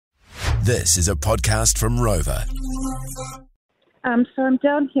This is a podcast from Rover. So I'm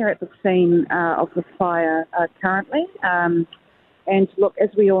down here at the scene of the fire currently. And look, as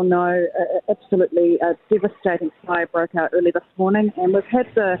we all know, absolutely a devastating fire broke out early this morning, and we've had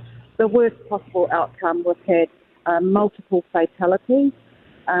the worst possible outcome. We've had multiple fatalities.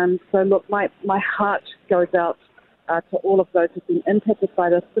 So look, my heart goes out to all of those who've been impacted by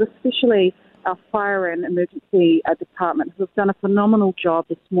this, but especially our fire and emergency department, who have done a phenomenal job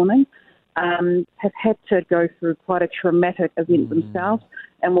this morning, have had to go through quite a traumatic event themselves,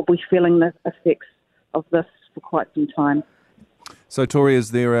 and will be feeling the effects of this for quite some time. So, Tory,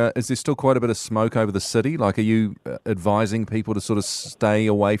 is there still quite a bit of smoke over the city? Like, are you advising people to sort of stay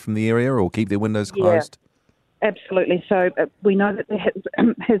away from the area or keep their windows closed? Yeah, absolutely. So we know that there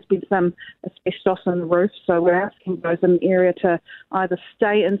has been some asbestos on the roof, so we're asking those in the area to either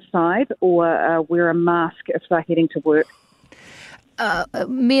stay inside or wear a mask if they're heading to work.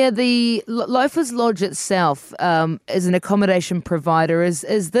 Mayor, the Loafers Lodge itself is an accommodation provider.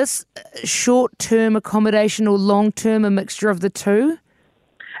 Is this short-term accommodation or long-term, a mixture of the two?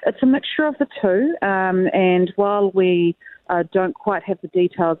 It's a mixture of the two, and while we don't quite have the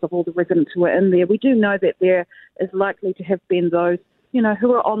details of all the residents who are in there, we do know that there is likely to have been those,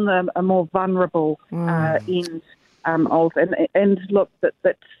 who are on a more vulnerable end of, and look,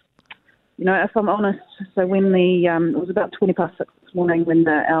 that's, if I'm honest, so when it was about 20 past 6 this morning when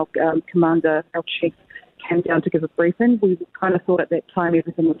our commander, our chief, came down to give a briefing, we kind of thought at that time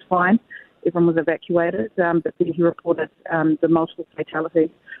everything was fine. Everyone was evacuated, but then he reported the multiple fatalities.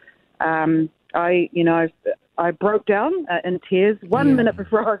 I broke down in tears 1 minute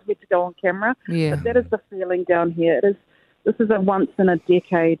before I was meant to go on camera. Yeah. But that is the feeling down here. This is a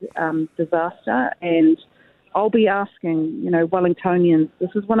once-in-a-decade disaster, and I'll be asking, Wellingtonians, this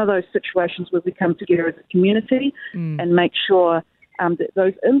is one of those situations where we come together as a community and make sure that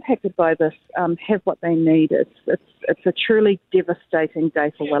those impacted by this have what they need. It's a truly devastating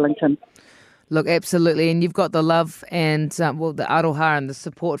day for Wellington. Look, absolutely, and you've got the love and the aroha and the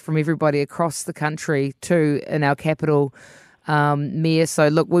support from everybody across the country too in our capital, Mayor. So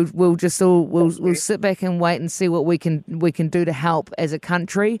look, we'll sit back and wait and see what we can do to help as a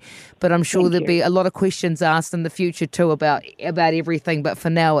country. But I'm sure there'll be a lot of questions asked in the future too about everything. But for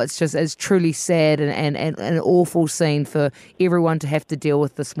now, it's truly sad and an awful scene for everyone to have to deal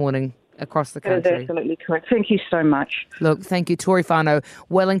with this morning across the country. That is absolutely correct. Thank you so much. Look, thank you, Tory Whanau,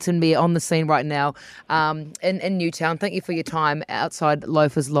 Wellington Mayor, on the scene right now in Newtown. Thank you for your time outside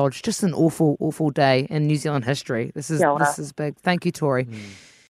Loafers Lodge. Just an awful, awful day in New Zealand history. This is big. Thank you, Tory.